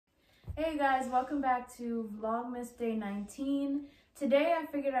Hey guys, welcome back to Vlogmas Day 19. Today I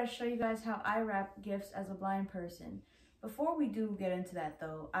figured I'd show you guys how I wrap gifts as a blind person. Before we do get into that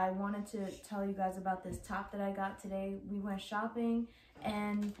though, I wanted to tell you guys about this top that I got today. We went shopping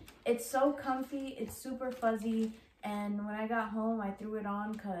and it's so comfy, it's super fuzzy, and when I got home I threw it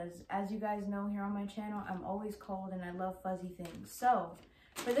on because as you guys know here on my channel, I'm always cold and I love fuzzy things. So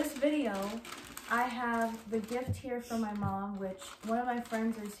for this video, I have the gift here from my mom, which one of my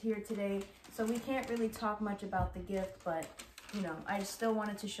friends is here today, so we can't really talk much about the gift, but you know, I still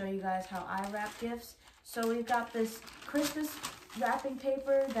wanted to show you guys how I wrap gifts. So we've got this Christmas wrapping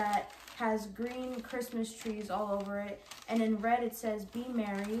paper that has green Christmas trees all over it, and in red it says "Be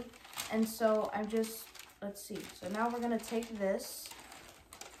Merry." And so I'm just, let's see. So now we're gonna take this.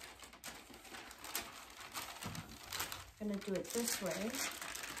 I'm gonna do it this way.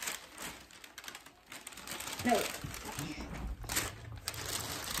 No.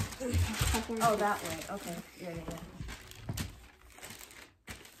 Oh, that way. Okay. Yeah.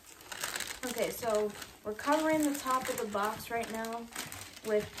 Okay, so we're covering the top of the box right now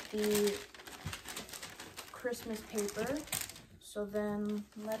with the Christmas paper. So then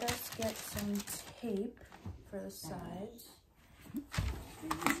let us get some tape for the sides.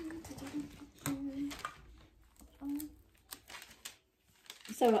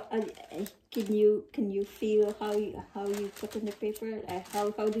 So can you feel how you put in the paper? How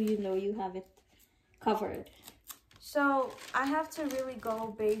do you know you have it covered? So I have to really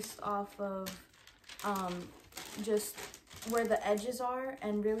go based off of just where the edges are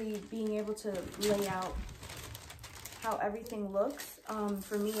and really being able to lay out how everything looks,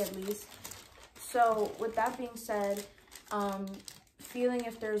 for me at least. So with that being said, feeling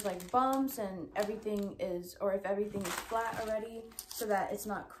if there's like bumps and everything is, or if everything is flat already so that it's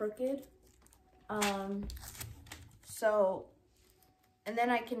not crooked. And then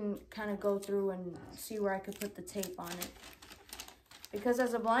I can kind of go through and see where I could put the tape on it. Because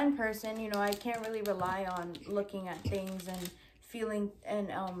as a blind person, you know, I can't really rely on looking at things and feeling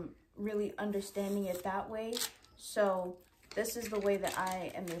and really understanding it that way. So this is the way that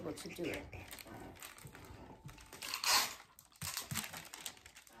I am able to do it.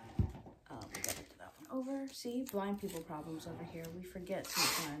 We gotta do that one over. See, blind people problems over here. We forget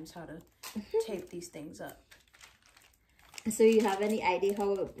sometimes how to tape these things up. So you have any idea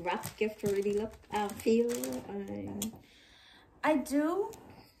how a wrapped gift really feel? I do,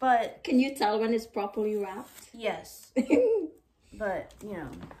 but can you tell when it's properly wrapped? yes. But you know,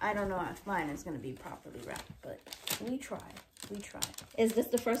 I don't know if mine is gonna be properly wrapped, but we try. Is this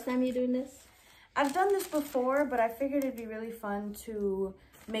the first time you're doing this? I've done this before, but I figured it'd be really fun to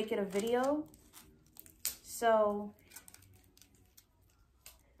make it a video. So,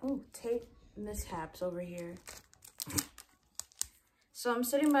 ooh, tape mishaps over here. So I'm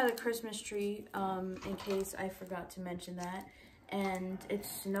sitting by the Christmas tree, in case I forgot to mention that, and it's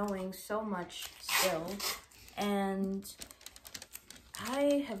snowing so much still, and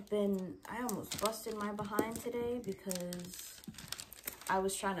I almost busted my behind today because I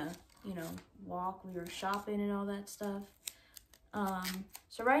was trying to, you know, walk. We were shopping and all that stuff.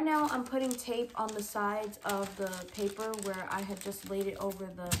 So right now I'm putting tape on the sides of the paper where I had just laid it over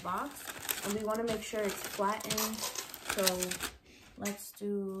the box, and we want to make sure it's flattened. So let's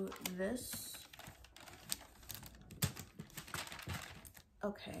do this.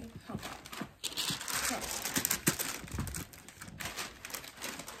 Okay, hold on. Okay.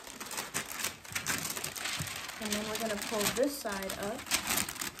 And then we're gonna pull this side up.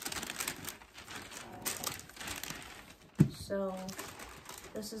 So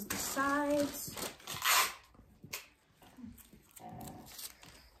this is the sides.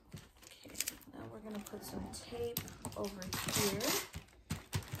 Okay, now we're gonna put some tape over here.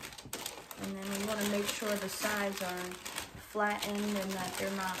 And then we wanna make sure the sides are flattened and that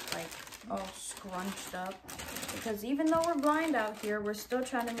they're not like all scrunched up. Because even though we're blind out here, we're still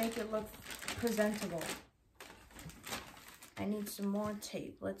trying to make it look presentable. I need some more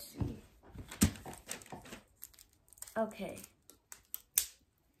tape. Let's see. Okay.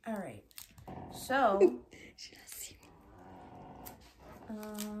 All right. So.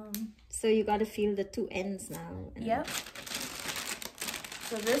 So you got to feel the two ends now. Yep.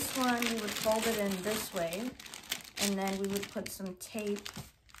 So this one, we would fold it in this way, and then we would put some tape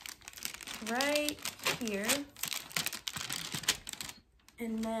right here.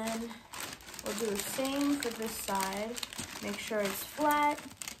 And then we'll do the same for this side. Make sure it's flat.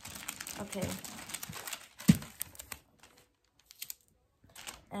 Okay.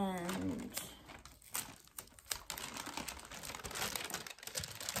 And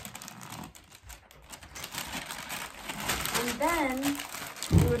then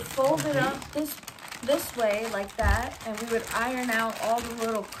we would fold it up this way like that, and we would iron out all the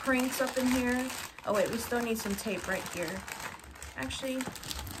little crinks up in here. Oh wait, we still need some tape right here. Actually,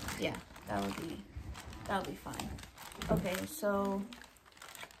 yeah, that'll be fine. Okay, so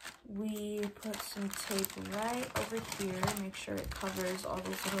we put some tape right over here, make sure it covers all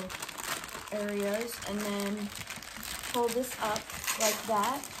those little areas, and then fold this up like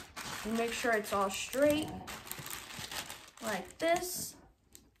that, and make sure it's all straight, like this,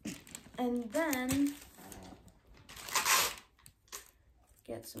 and then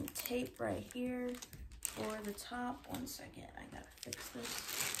get some tape right here for the top. One second, I gotta fix this.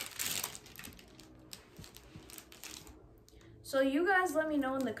 So you guys let me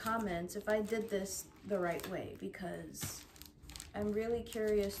know in the comments if I did this the right way, because I'm really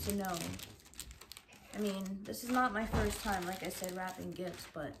curious to know. I mean, this is not my first time, like I said, wrapping gifts,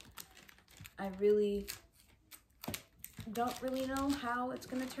 but I really don't really know how it's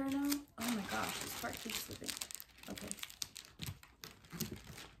gonna turn out. Oh my gosh, this part keeps slipping. Okay.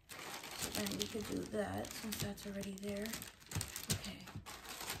 And we could do that since that's already there. Okay.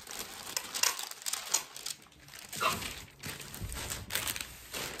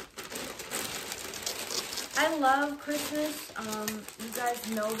 I love Christmas. You guys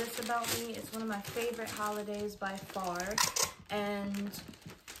know this about me. It's one of my favorite holidays by far. And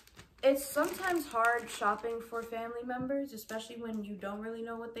it's sometimes hard shopping for family members, especially when you don't really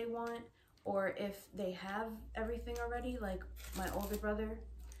know what they want, or if they have everything already, like my older brother.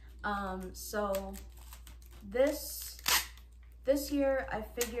 So this year I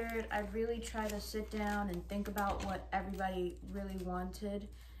figured I'd really try to sit down and think about what everybody really wanted.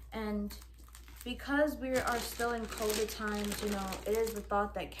 And because we are still in COVID times, you know, it is the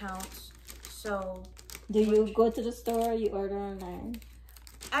thought that counts. So do you go to the store or you order online?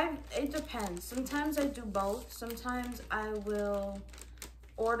 It depends. Sometimes I do both. Sometimes I will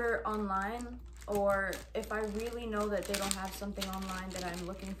order online, or if I really know that they don't have something online that I'm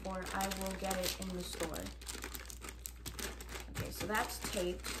looking for, I will get it in the store. Okay, so that's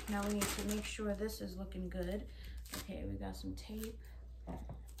taped. Now we need to make sure this is looking good. Okay, we got some tape.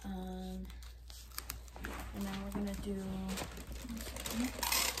 And then we're gonna do,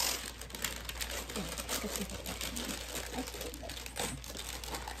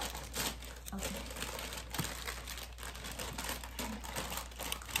 okay.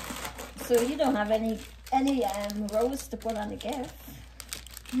 So you don't have any rows to put on the gift?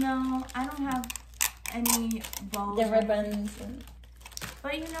 No, I don't have any bows. The ribbons.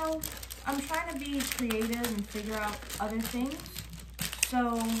 But you know, I'm trying to be creative and figure out other things.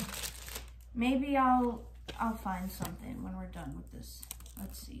 So maybe I'll find something when we're done with this.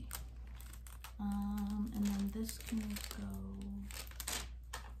 Let's see. And then this can go.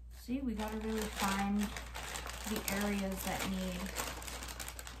 See, we gotta really find the areas that need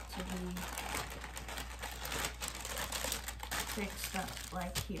to be fixed up,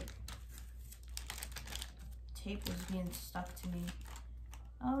 like here. Tape is being stuck to me.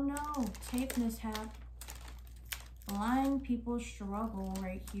 Oh no, tape mishap. Blind people struggle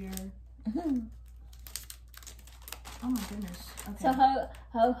right here. Oh my goodness. Okay.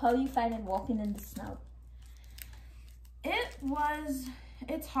 So how you find it walking in the snow?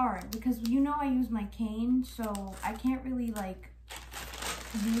 It's hard because you know I use my cane, so I can't really like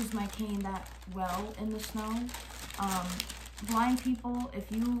use my cane that well in the snow. Blind people, if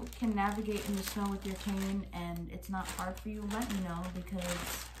you can navigate in the snow with your cane and it's not hard for you, let me know,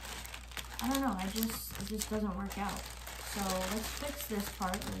 because I don't know, it just doesn't work out. So let's fix this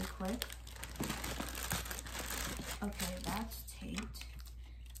part really quick. Okay, that's taped.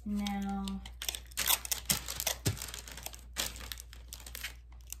 Now,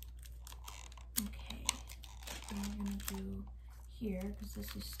 okay, so we're gonna do here, because this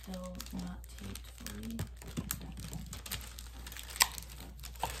is still not taped fully.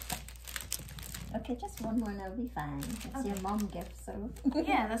 Okay, just one more and I'll be fine. It's Okay. your mom gift, so.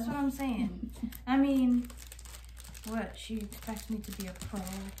 Yeah, that's what I'm saying. I mean, what, she expects me to be a pro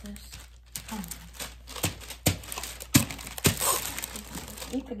at this? Come on.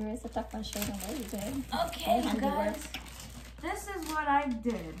 You could raise it up and show them what you did. Okay, you guys, this is what I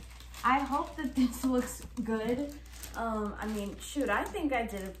did. I hope that this looks good. I mean, shoot, I think I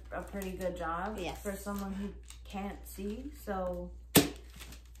did a pretty good job. Yes. For someone who can't see, so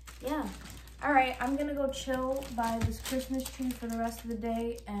yeah. All right, I'm gonna go chill by this Christmas tree for the rest of the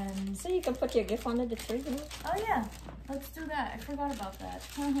day, and So you can put your gift under the tree, you know? oh yeah, let's do that. I forgot about that.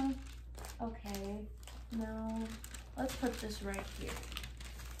 Okay, now let's put this right here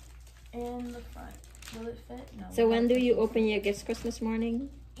in the front. Will it fit? No. So when do you open your gifts? Christmas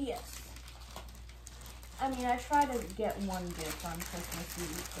morning? Yes. I mean, I try to get one gift on Christmas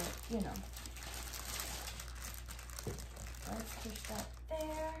Eve, but you know. Let's push that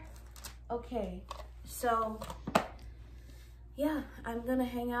there. Okay, so yeah, I'm gonna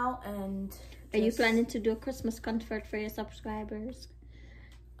hang out and. Are you planning to do a Christmas concert for your subscribers?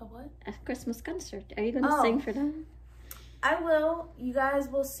 A what? A Christmas concert. Are you gonna sing for them? I will. You guys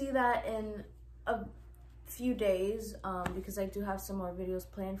will see that in a few days because I do have some more videos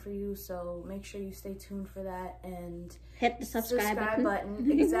planned for you. So make sure you stay tuned for that and hit the subscribe button.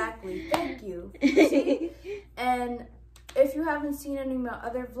 Exactly. Thank you. See? And if you haven't seen any of my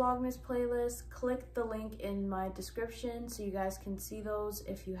other Vlogmas playlists, click the link in my description so you guys can see those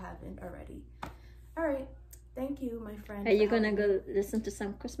if you haven't already. All right. Thank you, my friend. Are you gonna go listen to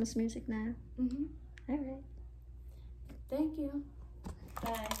some Christmas music now? Mm-hmm. All right. Thank you.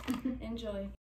 Bye. Enjoy.